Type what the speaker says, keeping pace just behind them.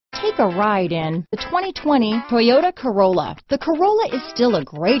Take a ride in the 2020 Toyota Corolla. The Corolla is still a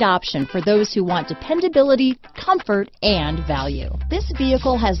great option for those who want dependability, comfort, and value. This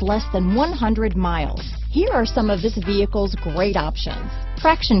vehicle has less than 100 miles. Here are some of this vehicle's great options: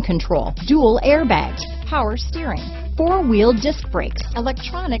 traction control, dual airbags, power steering, four-wheel disc brakes,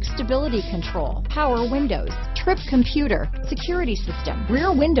 electronic stability control, power windows, trip computer, security system,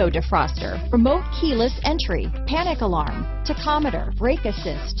 rear window defroster, remote keyless entry, panic alarm, tachometer, brake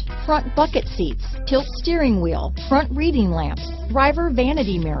assist, front bucket seats, tilt steering wheel, front reading lamps, driver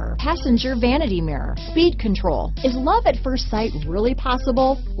vanity mirror, passenger vanity mirror, speed control. Is love at first sight really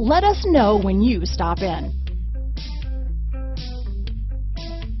possible? Let us know when you stop in.